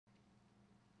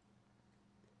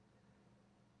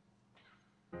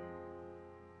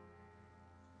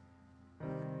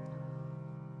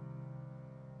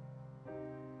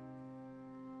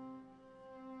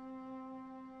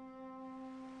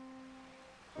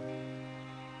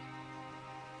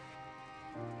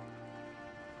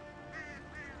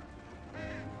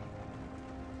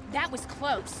That was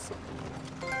close.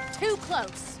 Too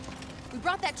close. We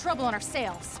brought that trouble on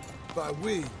ourselves. By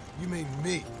we, you mean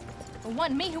me. It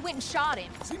wasn't me who went and shot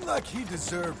him. Seemed like he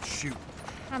deserved shooting.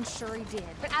 I'm sure he did.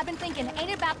 But I've been thinking, ain't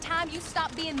it about time you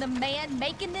stop being the man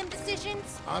making them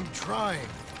decisions? I'm trying.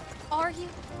 Are you?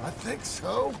 I think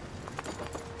so.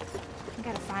 I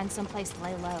gotta find someplace to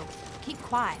lay low. Keep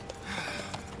quiet.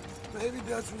 Maybe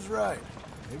Dutch was right.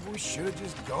 Maybe we should have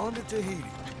just gone to Tahiti.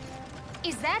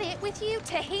 Is that it with you?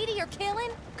 Tahiti or killing?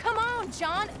 Come on,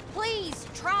 John. Please,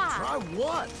 try. Try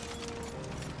what?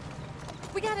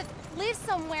 We gotta live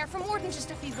somewhere for more than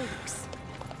just a few weeks.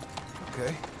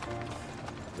 Okay.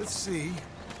 Let's see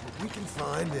what we can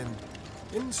find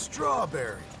in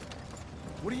Strawberry.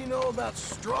 What do you know about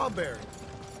Strawberry?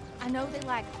 I know they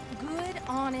like good,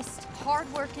 honest,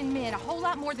 hard-working men a whole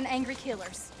lot more than angry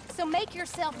killers. So make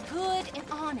yourself good and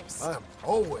honest. I'm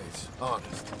always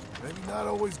honest. Maybe not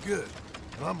always good,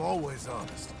 but I'm always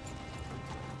honest.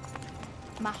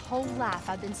 My whole life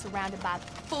I've been surrounded by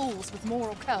fools with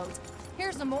moral codes.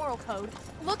 Here's the moral code.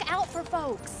 Look out for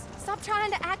folks. Stop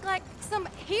trying to act like some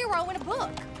hero in a book.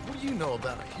 What do you know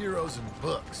about heroes and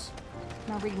books?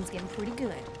 My reading's getting pretty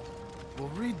good. We'll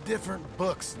read different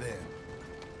books then.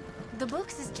 The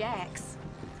books is Jack's.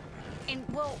 And,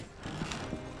 well,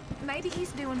 maybe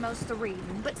he's doing most of the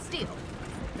reading, but still.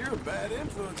 You're a bad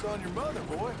influence on your mother,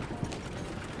 boy.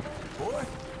 Boy?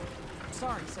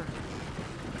 Sorry, sir.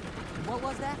 What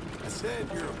was that? I said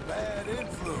you're a bad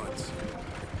influence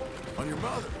on your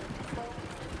mother.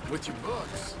 With your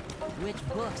books. Which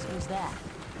books was that?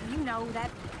 You know,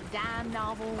 that dime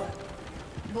novel,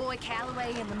 Boy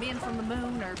Calloway and the Men from the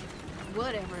Moon, or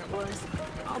whatever it was.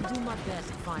 I'll do my best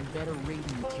to find better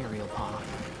reading material, Pa.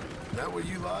 That what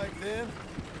you like, then?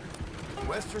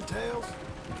 Western tales?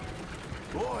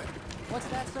 Boy, What's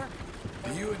that, sir?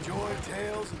 do you enjoy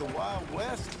tales of the Wild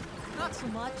West? Not so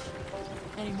much.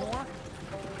 Anymore.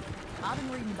 I've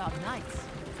been reading about knights.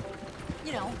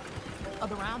 You know, of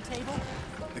the Round Table.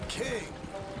 The king.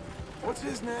 What's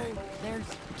his name? There's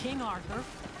King Arthur,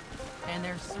 and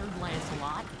there's Sir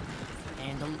Lancelot,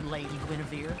 and the Lady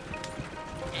Guinevere,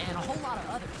 and a whole lot of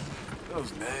others.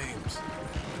 Those names.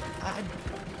 I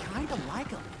kind of like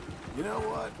them. You know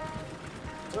what?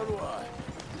 So do I.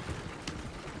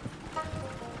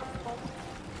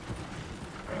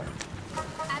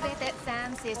 I bet that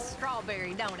sign says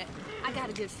Strawberry, don't it? I got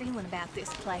a good feeling about this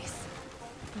place.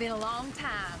 Been a long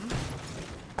time.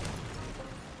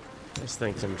 This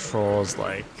thing controls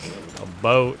like a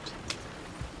boat.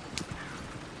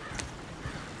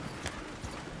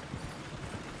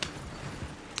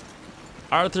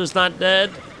 Arthur's not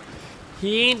dead.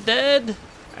 He ain't dead.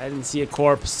 I didn't see a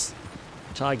corpse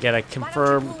until I get a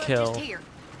confirmed kill.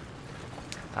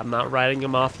 I'm not writing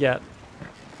him off yet.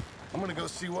 I'm gonna go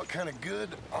see what kind of good,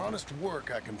 honest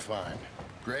work I can find.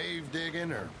 Grave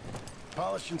digging or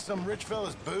polishing some rich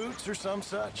fella's boots or some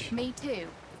such. Me too.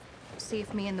 See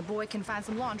if me and the boy can find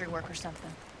some laundry work or something.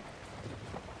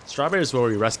 Strawberry is where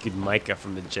we rescued Micah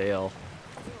from the jail.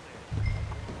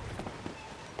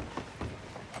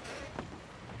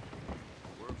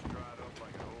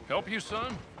 Help you,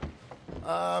 son?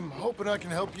 I'm hoping I can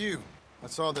help you. I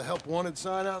saw the help wanted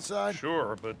sign outside.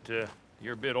 Sure, but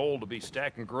you're a bit old to be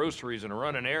stacking groceries and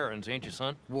running errands, ain't you,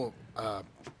 son? Well, I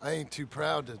ain't too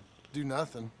proud to do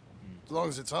nothing. As long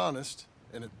as it's honest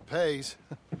and it pays.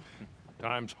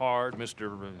 Time's hard,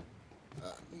 Mr.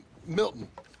 Milton.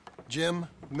 Jim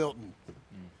Milton.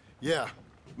 Yeah,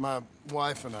 my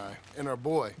wife and I, and our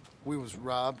boy, we was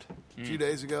robbed a few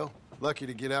days ago. Lucky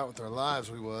to get out with our lives,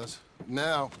 we was.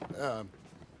 Now,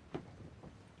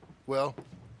 well,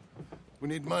 we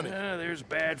need money. There's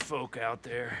bad folk out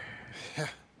there.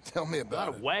 Tell me about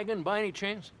Got a it. wagon by any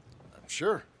chance?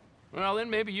 Sure. Well, then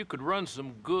maybe you could run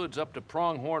some goods up to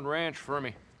Pronghorn Ranch for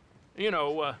me. You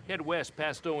know, head west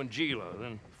past Owanjila,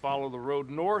 then follow the road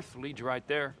north, leads you right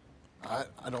there. I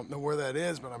don't know where that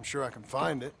is, but I'm sure I can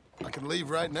find it. I can leave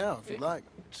right now if you'd like.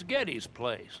 It's Getty's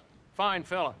place. Fine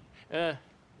fella.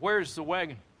 Where's the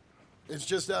wagon? It's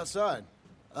just outside.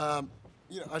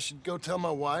 You know, I should go tell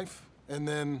my wife, and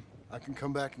then I can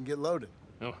come back and get loaded.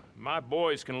 No, my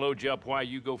boys can load you up while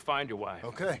you go find your wife.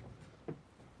 Okay.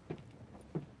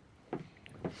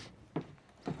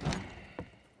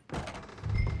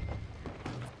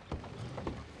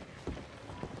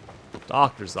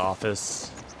 Doctor's office.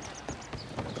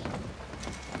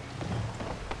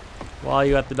 Why are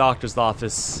you at the doctor's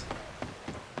office?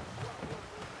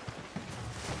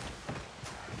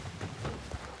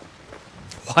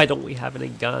 Why don't we have any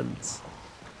guns?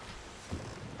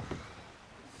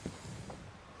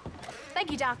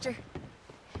 Thank you, Doctor.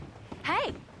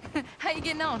 Hey, how you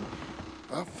getting on?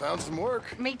 I found some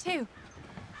work. Me too.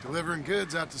 Delivering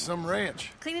goods out to some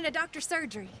ranch. Cleaning a doctor's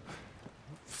surgery.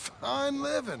 Fine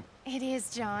living. It is,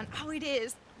 John. Oh, it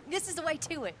is. This is the way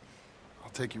to it.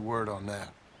 I'll take your word on that.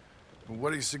 But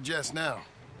what do you suggest now?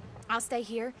 I'll stay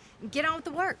here and get on with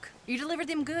the work. You deliver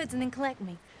them goods and then collect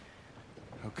me.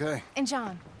 Okay. And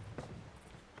John,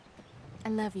 I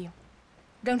love you.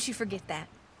 Don't you forget that.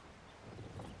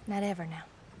 Not ever now.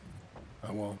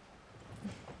 I won't.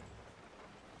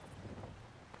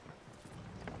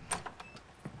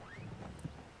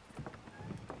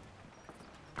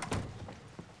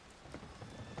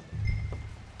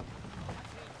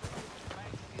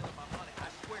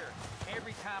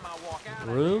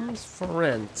 Rooms for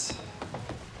rent.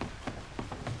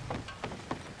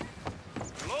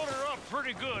 Load her up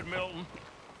pretty good, Milton.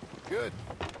 Good.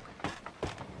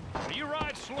 You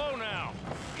ride slow now.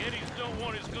 Geddes don't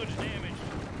want his goods damaged.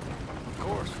 Of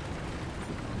course.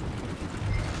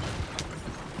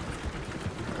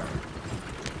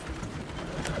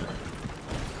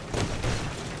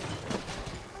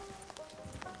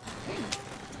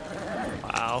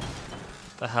 Wow.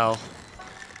 The hell.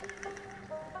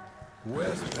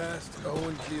 West past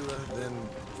Owen Gila, then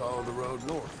follow the road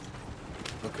north.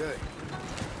 Okay.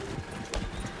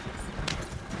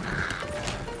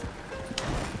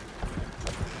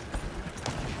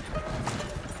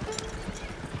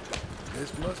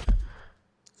 This must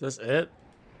Is this it?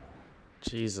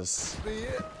 Jesus. be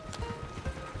it.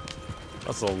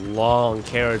 That's a long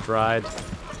carriage ride.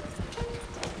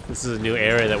 This is a new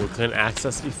area that we couldn't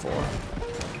access before.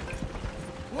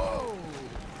 Whoa!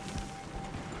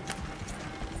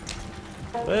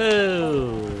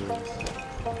 Whoa!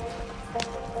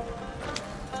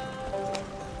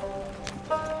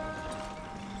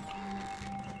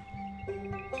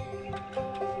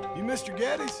 You Mr.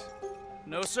 Geddes?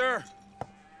 No, sir.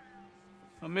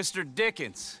 I'm Mr.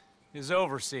 Dickens, his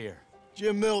overseer.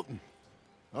 Jim Milton.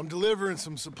 I'm delivering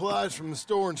some supplies from the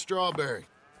store in Strawberry.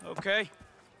 Okay.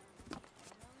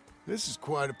 This is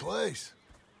quite a place.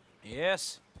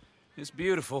 Yes, it's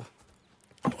beautiful.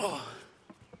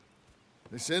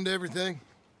 They send everything?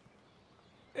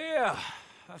 Yeah,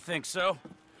 I think so.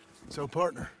 So,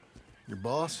 partner, your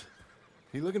boss,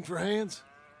 he looking for hands?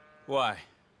 Why?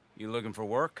 You looking for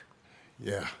work?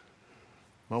 Yeah.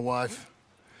 My wife,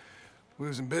 we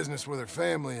was in business with her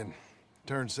family and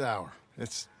turned sour.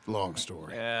 It's a long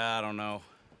story. Yeah, I don't know.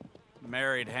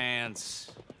 Married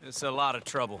hands. It's a lot of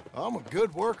trouble. I'm a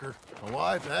good worker. My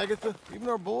wife, Agatha, even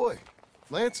our boy,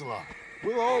 Lancelot.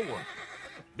 We'll all work.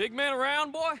 Big man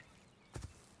around, boy?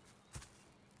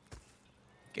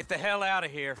 Get the hell out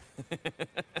of here.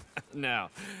 Now,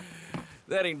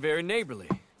 that ain't very neighborly.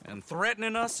 And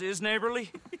threatening us is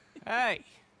neighborly? Hey,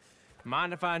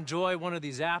 mind if I enjoy one of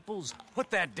these apples? Put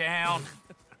that down.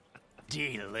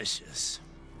 Delicious.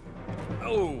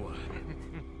 Oh,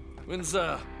 when's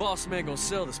boss man gonna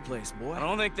sell this place, boy? I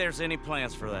don't think there's any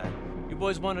plans for that. You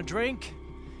boys want a drink?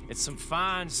 It's some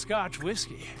fine Scotch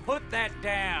whiskey. Put that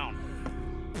down.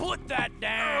 Put that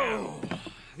down. Oh,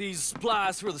 these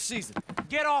supplies for the season.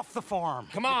 Get off the farm.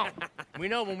 Come on, we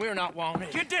know when we're not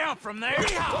wanted. Get down from there.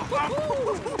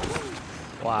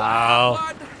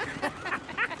 Wow.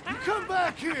 Come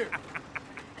back here!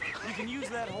 You can use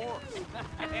that horse.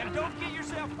 And don't get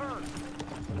yourself hurt.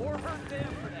 Or hurt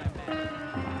them for that matter.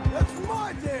 That's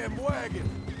my damn wagon!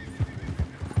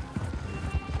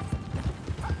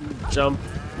 Jump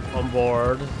on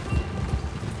board.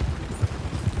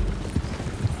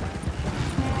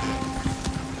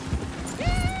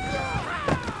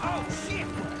 Oh, shit!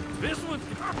 This one.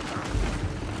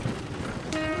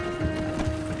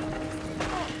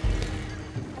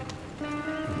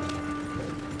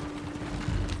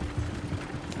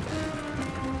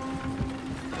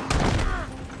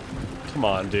 Come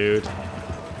on, dude.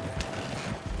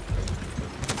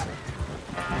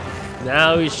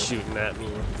 Now he's shooting at me.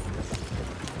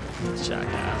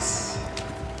 Jackass.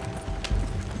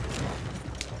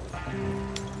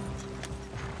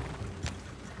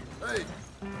 Hey,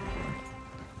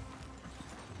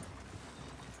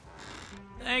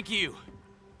 Thank you.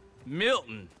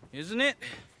 Milton, isn't it?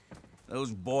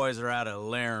 Those boys are out of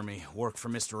Laramie, work for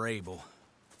Mr. Abel.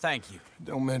 Thank you.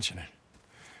 don't mention it.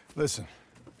 Listen,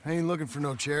 I ain't looking for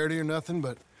no charity or nothing,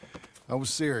 but I was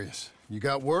serious. You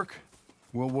got work?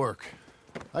 We'll work.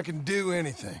 I can do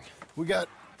anything. We got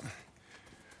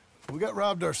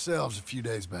robbed ourselves a few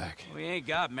days back. We ain't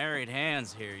got married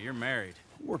hands here. You're married.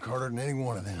 Work harder than any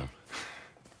one of them.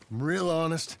 I'm real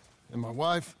honest, and my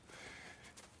wife,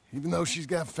 even though she's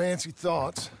got fancy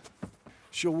thoughts,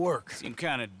 she'll work. Seem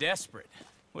kind of desperate.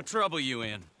 What trouble you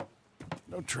in?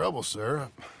 No trouble, sir.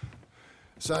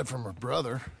 Aside from her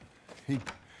brother, He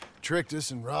tricked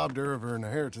us and robbed her of her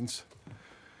inheritance.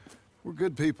 We're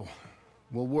good people.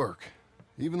 We'll work.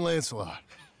 Even Lancelot.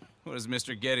 What does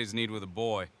Mr. Geddes need with a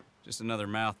boy? Just another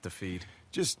mouth to feed.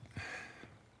 Just...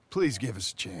 please give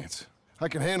us a chance. I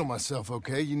can handle myself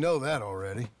okay, you know that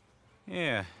already.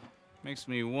 Yeah, makes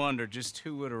me wonder just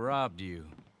who would have robbed you.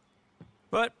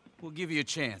 But we'll give you a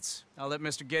chance. I'll let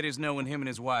Mr. Geddes know when him and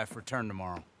his wife return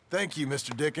tomorrow. Thank you,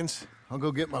 Mr. Dickens. I'll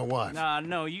go get my wife. Nah,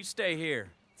 no, you stay here.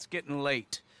 It's getting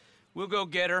late. We'll go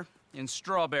get her in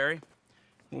Strawberry.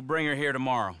 We'll bring her here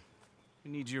tomorrow. We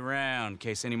need you around in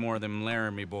case any more of them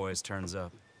Laramie boys turns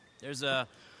up. There's a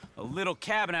little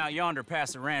cabin out yonder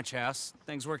past the ranch house.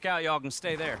 Things work out, y'all can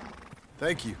stay there.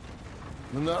 Thank you.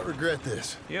 You'll not regret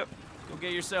this. Yep. Go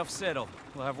get yourself settled.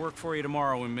 We'll have work for you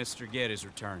tomorrow when Mr. Geddes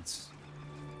returns.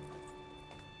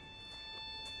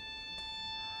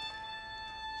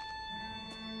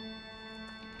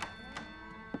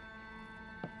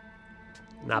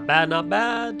 Not bad, not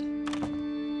bad.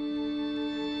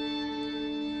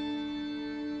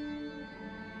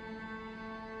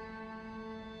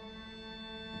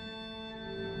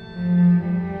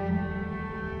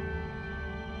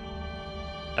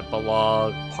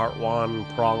 Epilogue, Part 1,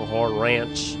 Pronghorn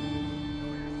Ranch.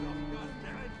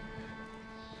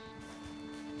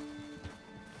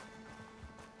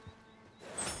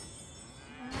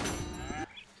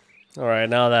 Alright,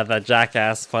 now that that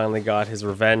jackass finally got his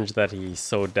revenge that he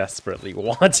so desperately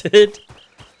wanted,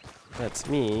 that's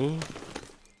me.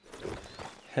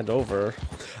 Head over.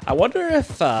 I wonder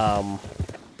if I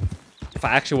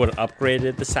actually would have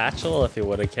upgraded the satchel, if it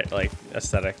would have, like,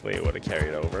 aesthetically, it would have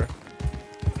carried over.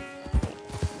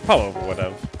 Probably would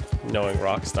have, knowing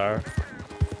Rockstar.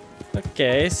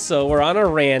 Okay, so we're on a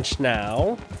ranch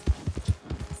now.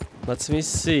 Let me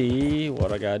see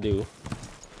what I gotta do.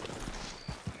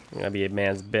 I'm gonna be a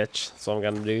man's bitch. That's what I'm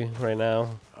gonna do right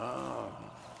now.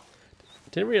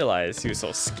 Didn't realize he was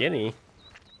so skinny.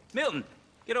 Milton,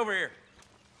 get over here.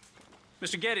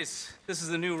 Mr. Geddes, this is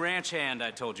the new ranch hand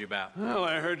I told you about. Well,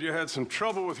 I heard you had some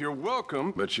trouble with your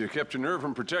welcome, but you kept your nerve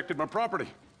and protected my property.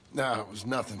 No, it was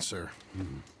nothing, sir.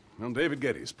 Well, David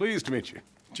Geddes, pleased to meet you.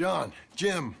 John,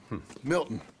 Jim,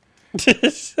 Milton.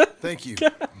 Thank you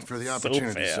for the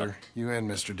opportunity, fair. sir. You and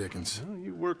Mr. Dickens. Well,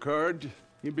 you work hard,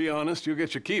 you be honest, you'll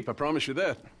get your keep, I promise you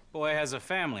that. Boy has a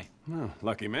family. Oh,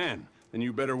 lucky man. Then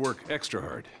you better work extra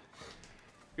hard.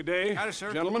 Good day, Howdy,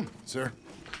 sir. gentlemen. Sir?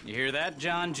 You hear that,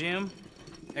 John, Jim?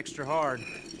 Extra hard.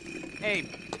 Hey,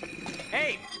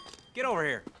 get over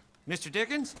here. Mr.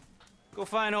 Dickens? Go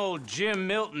find old Jim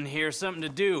Milton here something to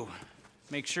do.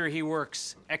 Make sure he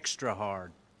works extra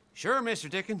hard. Sure, Mr.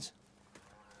 Dickens.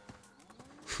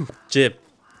 Jim.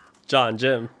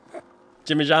 Jim.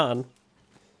 Jimmy John.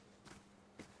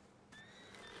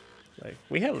 Like,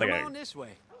 we have like Come on a... this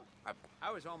way.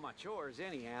 I was on my chores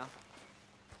anyhow.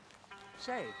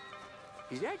 Say,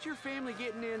 is that your family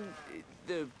getting in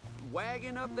the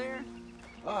wagon up there?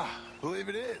 Ah, believe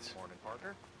it is. Morning,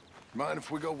 partner. Mind if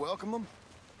we go welcome them?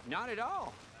 Not at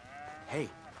all. Hey,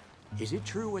 is it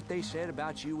true what they said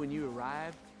about you when you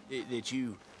arrived? That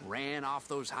you ran off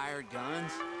those hired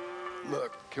guns?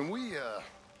 Look, can we,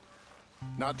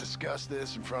 not discuss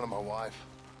this in front of my wife?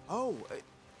 Oh,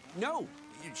 no.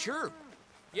 Sure.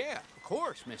 Yeah, of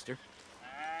course, mister.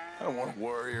 I don't want to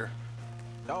worry her.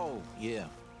 Oh, yeah.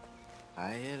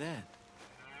 I hear that.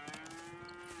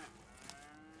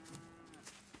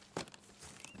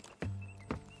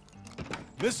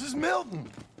 Mrs. Milton!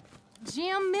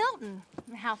 Jim Milton,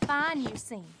 how fine you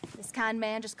seem. This kind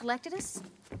man just collected us.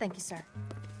 Thank you, sir.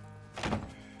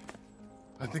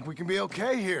 I think we can be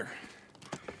okay here.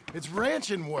 It's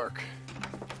ranching work.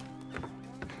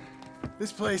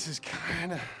 This place is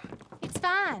kinda... It's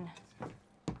fine.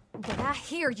 But I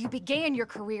hear you began your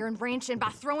career in ranching by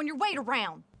throwing your weight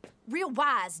around. Real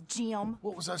wise, Jim.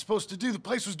 What was I supposed to do? The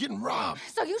place was getting robbed.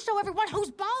 So you show everyone who's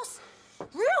boss?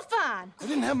 Real fine. I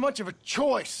didn't have much of a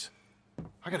choice.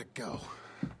 I gotta go.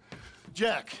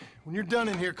 Jack, when you're done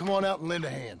in here, come on out and lend a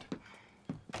hand.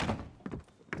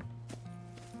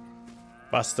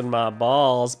 Busting my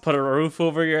balls. Put a roof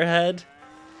over your head.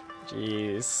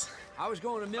 Jeez. I was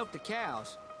going to milk the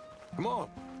cows. Come on,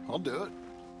 I'll do it.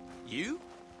 You?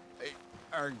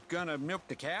 Are gonna milk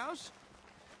the cows?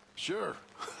 Sure.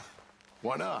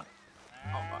 Why not?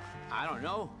 Oh, I don't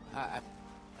know. I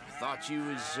thought you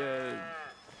was,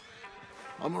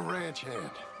 I'm a ranch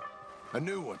hand. A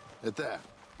new one, at that.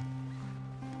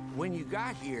 When you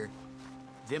got here,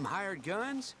 them hired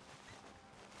guns?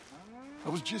 I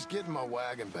was just getting my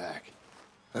wagon back.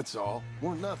 That's all.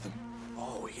 Weren't nothing.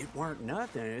 Oh, it weren't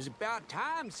nothing. It was about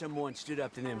time someone stood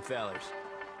up to them fellers.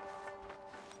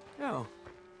 No.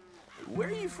 Where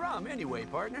are you from, anyway,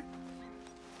 partner?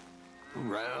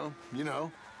 Around, you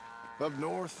know. Up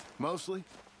north, mostly.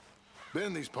 Been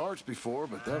in these parts before,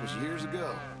 but that was years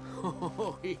ago.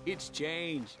 Oh, it's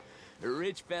changed. The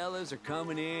rich fellas are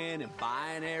coming in and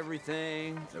buying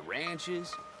everything, the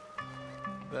ranches.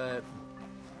 But,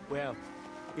 well,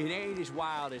 it ain't as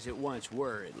wild as it once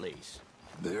were, at least.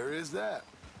 There is that.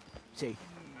 Say,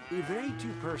 if it ain't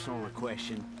too personal a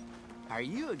question, are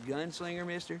you a gunslinger,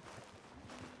 mister?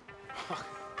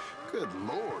 Good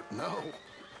Lord, no.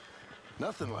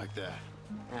 Nothing like that.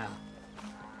 Now,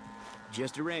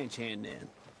 just a ranch hand, then.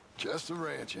 Just a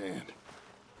ranch hand.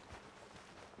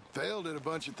 Failed at a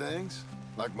bunch of things,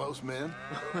 like most men.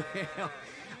 Well,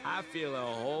 I feel a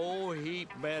whole heap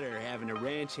better having a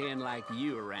ranch hand like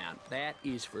you around. That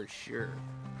is for sure.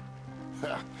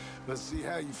 Let's see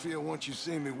how you feel once you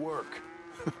see me work.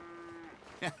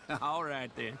 All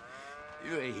right, then.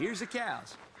 Here's the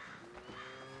cows.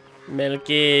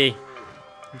 Milky.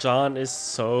 John is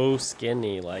so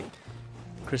skinny, like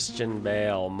Christian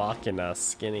Bale mocking us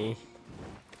skinny.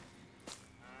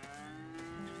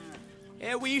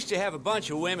 Yeah, we used to have a bunch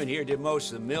of women here did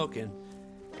most of the milking.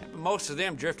 Yeah, but most of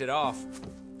them drifted off.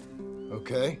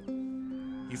 Okay.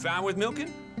 You fine with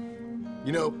milking?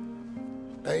 You know,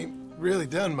 I ain't really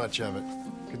done much of it.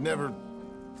 Could never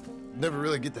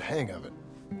really get the hang of it.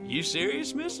 You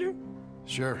serious, mister?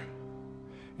 Sure.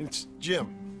 It's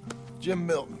Jim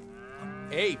Milton.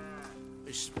 Hey,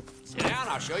 just sit down,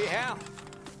 I'll show you how.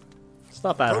 It's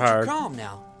not that Approach hard. her calm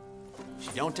now.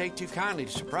 She don't take too kindly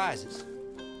to surprises.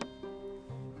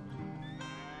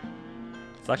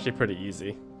 It's actually pretty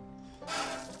easy.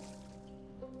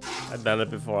 I've done it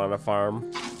before on a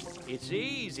farm. It's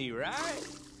easy, right?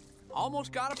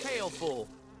 Almost got a pail full.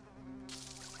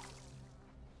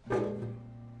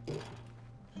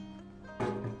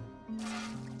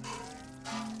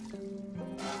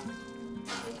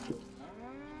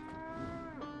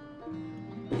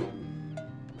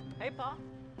 Hey, Pa.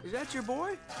 Is that your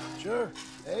boy? Sure.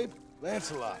 Abe,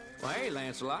 Lancelot. Well, hey,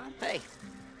 Lancelot. Hey.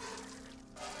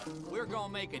 We're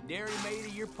gonna make a dairy maid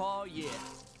of your paw yet.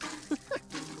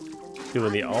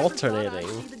 Doing the alternating.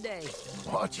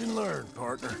 Watch and learn,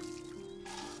 partner.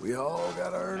 We all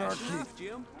gotta earn our That's keep. enough,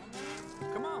 Jim.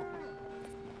 Come on.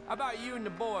 How about you and the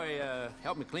boy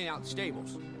help me clean out the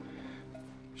stables?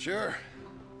 Sure.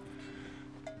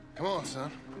 Come on,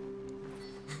 son.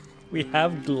 We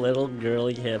have little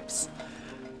girly hips.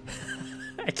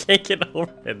 I can't get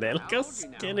over it, man. Look how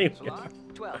skinny we are.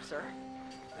 12, sir.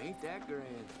 Ain't that grand?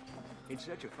 It's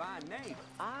such a fine name.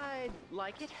 I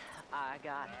like it. I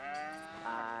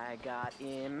got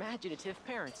imaginative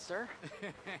parents, sir.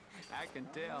 I can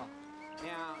tell.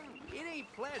 Now, it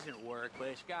ain't pleasant work, but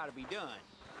it's gotta be done.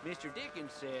 Mr.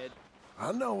 Dickens said...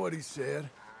 I know what he said.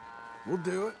 We'll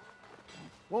do it.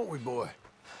 Won't we, boy?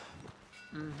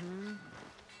 Mm-hmm.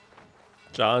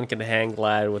 John can hang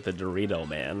glide with the Dorito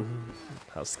man.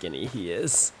 How skinny he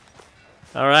is.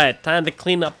 Alright, time to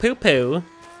clean up poo-poo.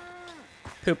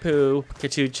 Poo-poo,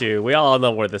 ka-choo-choo. We all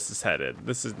know where this is headed.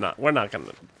 This is not, we're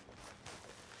gonna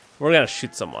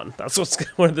shoot someone. That's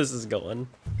where this is going.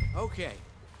 Okay.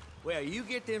 Well, you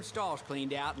get them stalls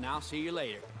cleaned out, and I'll see you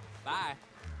later. Bye.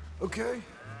 Okay.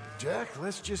 Jack,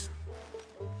 let's just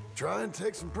try and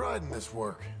take some pride in this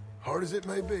work. Hard as it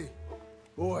may be.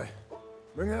 Boy,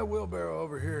 bring that wheelbarrow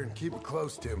over here and keep it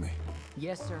close to me.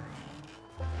 Yes, sir.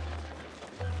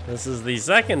 This is the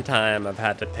second time I've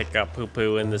had to pick up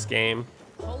poo-poo in this game.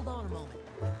 Hold on a moment.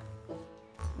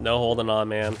 No holding on,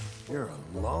 man. You're a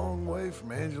long way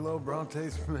from Angelo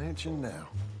Bronte's mansion now.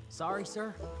 Sorry,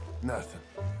 sir. Nothing.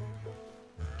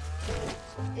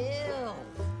 Ew.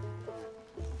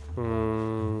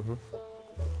 Mm-hmm.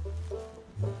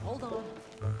 Hold on.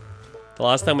 The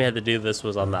last time we had to do this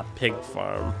was on that pig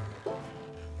farm.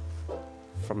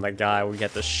 From the guy we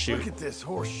had to shoot. Look at this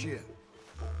horse shit.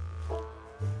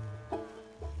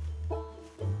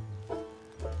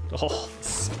 Oh, it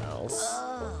smells.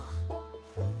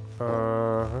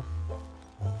 Uh-huh.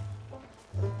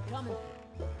 Coming.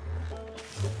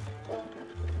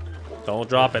 Don't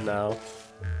drop it now.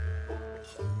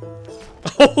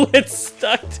 Oh, it's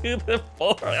stuck to the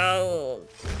floor. Oh.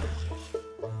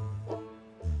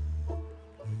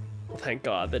 Thank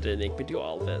God that didn't make me do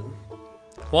all of it.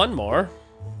 One more.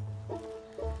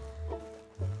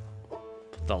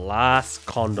 The last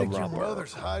condom Think your rubber.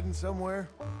 mother's hiding somewhere?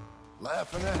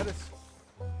 Laughing at us?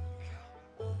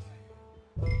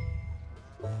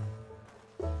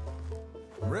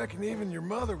 Reckon even your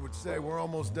mother would say we're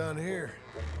almost done here.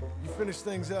 You finish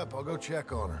things up, I'll go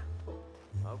check on her.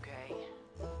 Okay.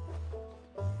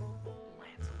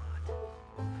 Lancelot.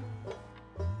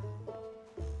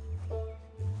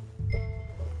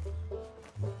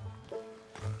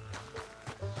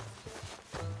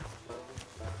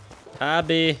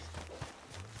 Abby.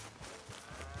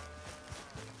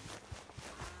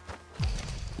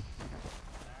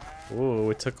 Ooh,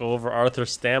 we took over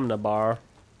Arthur's stamina bar.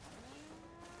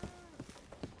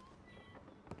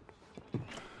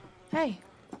 Hey,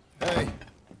 Hey,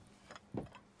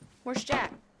 where's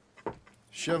Jack?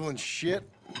 shoveling shit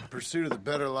in pursuit of the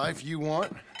better life you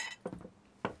want?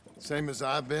 Same as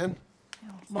I've been?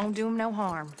 Won't do him no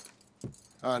harm.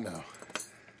 I know.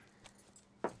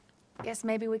 Guess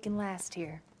maybe we can last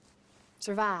here.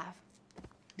 Survive.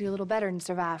 Do a little better than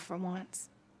survive for once.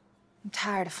 I'm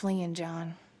tired of fleeing,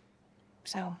 John.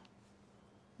 So,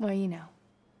 well, you know.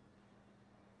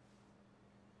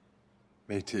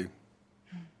 Me too.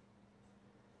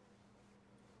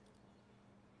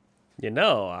 You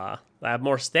know, I have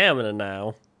more stamina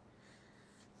now.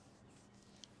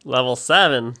 Level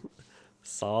 7.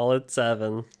 Solid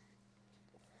 7.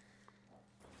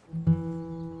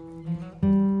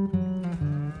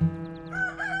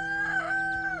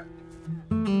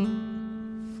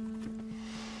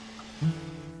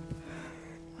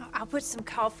 I'll put some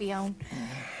coffee on.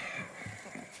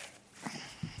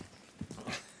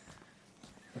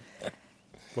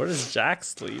 Where does Jack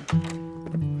sleep?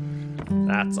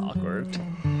 That's awkward.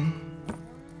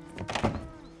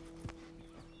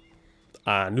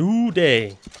 A new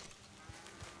day.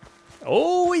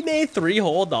 Oh, we made $3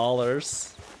 whole.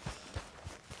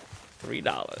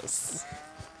 $3.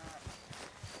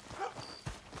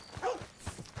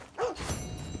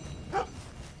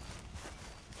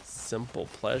 Simple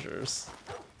pleasures.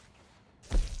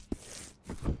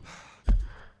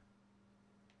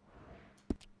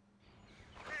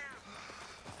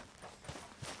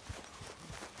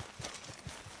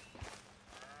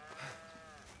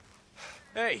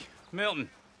 Hey, Milton.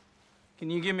 Can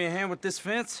you give me a hand with this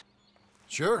fence?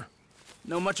 Sure.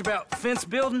 Know much about fence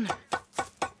building?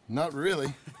 Not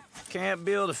really. Can't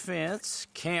build a fence,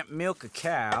 can't milk a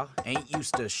cow, ain't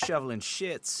used to shoveling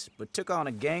shits, but took on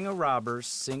a gang of robbers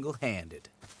single-handed.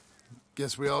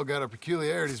 Guess we all got our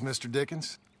peculiarities, Mr.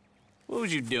 Dickens. What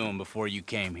was you doing before you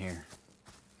came here?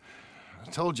 I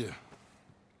told you.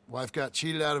 Wife got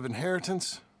cheated out of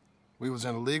inheritance. We was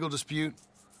in a legal dispute.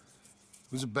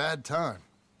 It was a bad time.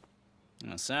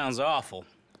 That sounds awful,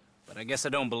 but I guess I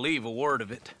don't believe a word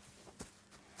of it.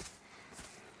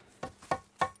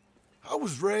 I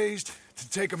was raised to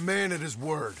take a man at his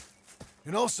word,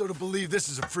 and also to believe this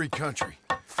is a free country.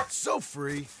 So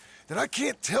free that I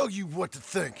can't tell you what to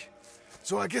think.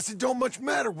 So I guess it don't much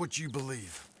matter what you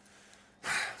believe.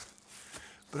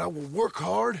 But I will work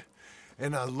hard,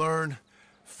 and I learn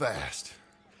fast.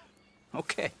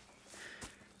 Okay.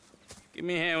 Give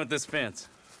me a hand with this fence.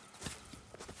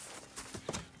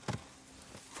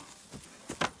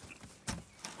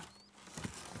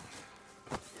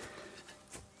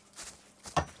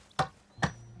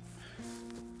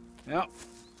 Well,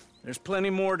 there's plenty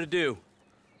more to do.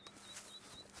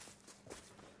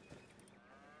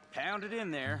 Pound it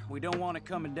in there. We don't want it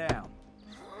coming down.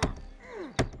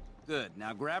 Good.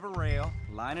 Now grab a rail,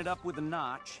 line it up with a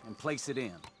notch, and place it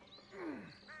in.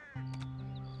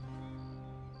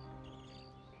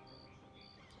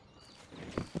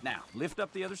 Now, lift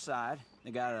up the other side.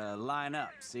 They gotta line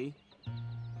up, see?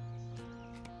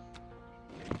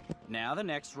 Now the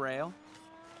next rail.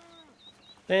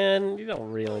 Man, you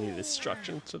don't really need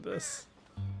instructions to this.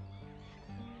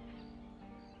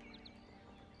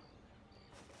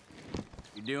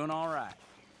 You're doing all right.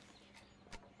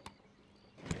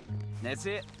 That's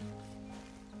it.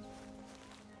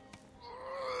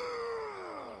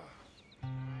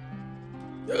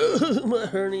 My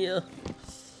hernia.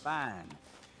 Fine.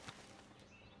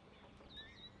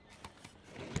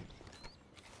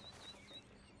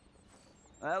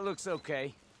 That looks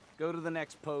okay. Go to the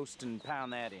next post and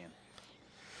pound that in.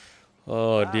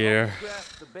 Oh dear. I hope you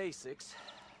grasp the basics.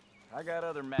 I got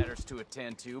other matters to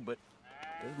attend to, but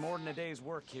there's more than a day's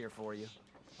work here for you.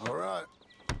 All right.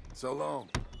 So long.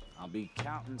 I'll be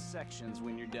counting sections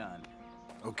when you're done.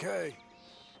 Okay.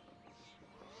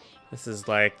 This is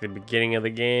like the beginning of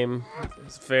the game.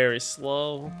 It's very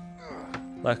slow.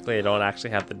 Luckily, I don't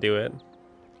actually have to do it.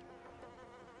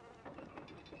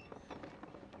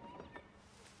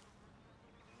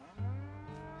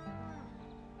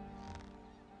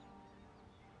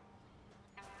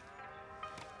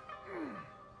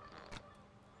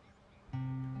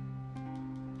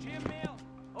 Jim Mill,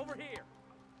 over here.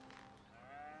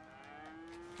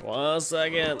 1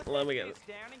 second. Let me get it.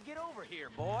 Down and get over here,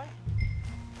 boy.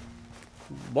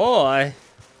 Boy.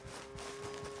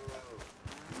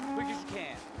 Quick as you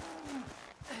can.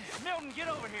 Milton, get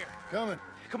over here. Coming.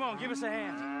 Come on, give us a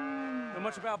hand. Know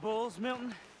much about bulls,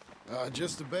 Milton?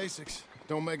 Just the basics.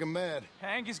 Don't make him mad.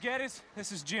 Angus Geddes,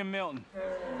 this is Jim Milton.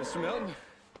 Mr. Milton?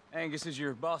 Angus is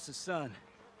your boss's son.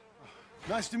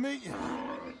 Nice to meet you.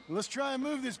 Let's try and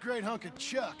move this great hunk of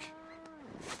chuck.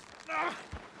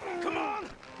 Come on,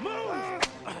 move!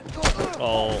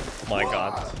 Oh my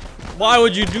god. Why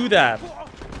would you do that?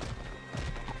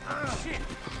 Shit!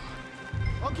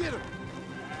 I'll get him.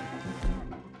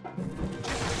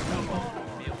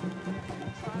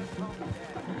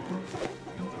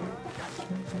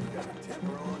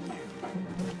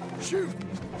 Shoot!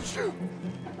 Shoot!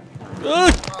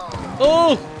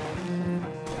 Oh!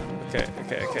 Okay.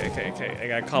 I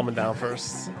gotta calm it down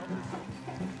first.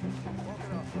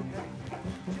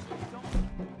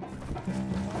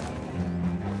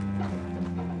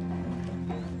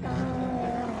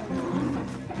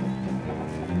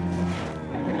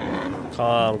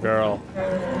 Calm, girl.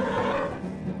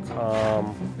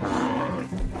 Calm.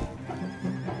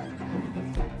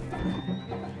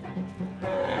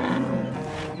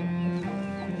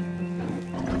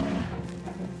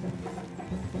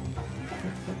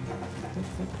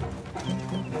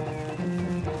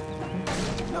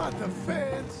 Not the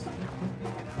fence.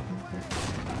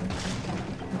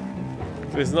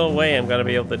 There's no way I'm gonna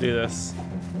be able to do this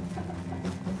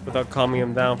without calming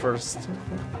him down first.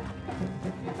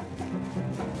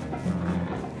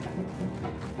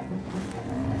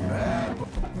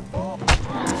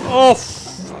 Oh,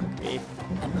 fuck me.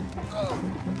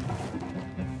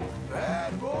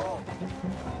 Bad bull.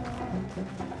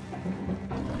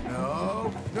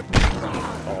 No.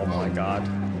 Oh my god.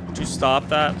 Did you stop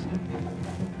that?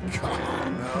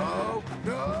 No.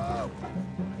 No.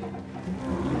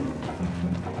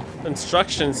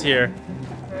 Instructions here.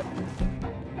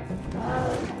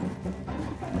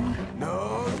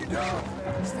 No, you don't.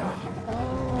 Stop.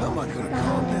 How am I gonna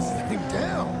calm this thing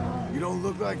down? You don't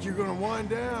look like you're gonna wind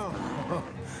down.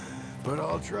 But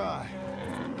I'll try.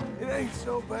 It ain't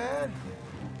so bad.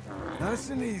 Nice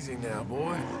and easy now,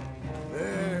 boy.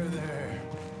 There.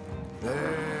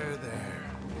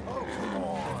 Oh, come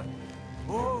on.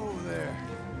 Whoa there.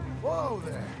 Whoa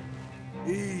there.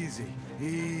 Easy.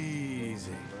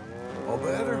 All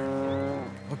better?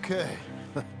 Okay.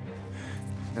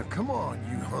 Now come on,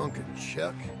 you hunk of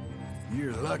chuck.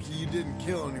 You're lucky you didn't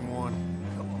kill anyone.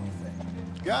 Come on.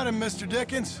 Got him, Mr.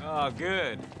 Dickens. Oh,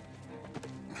 good.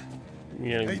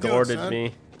 You you doing, gourded son?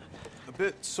 me. A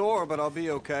bit sore, but I'll be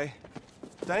okay.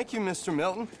 Thank you, Mr.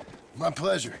 Milton. My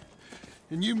pleasure.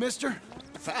 And you, mister?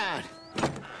 Fine.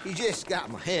 He just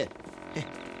got my head.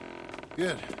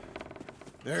 Good.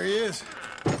 There he is.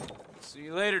 See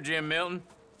you later, Jim Milton.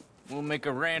 We'll make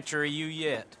a rancher of you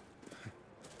yet.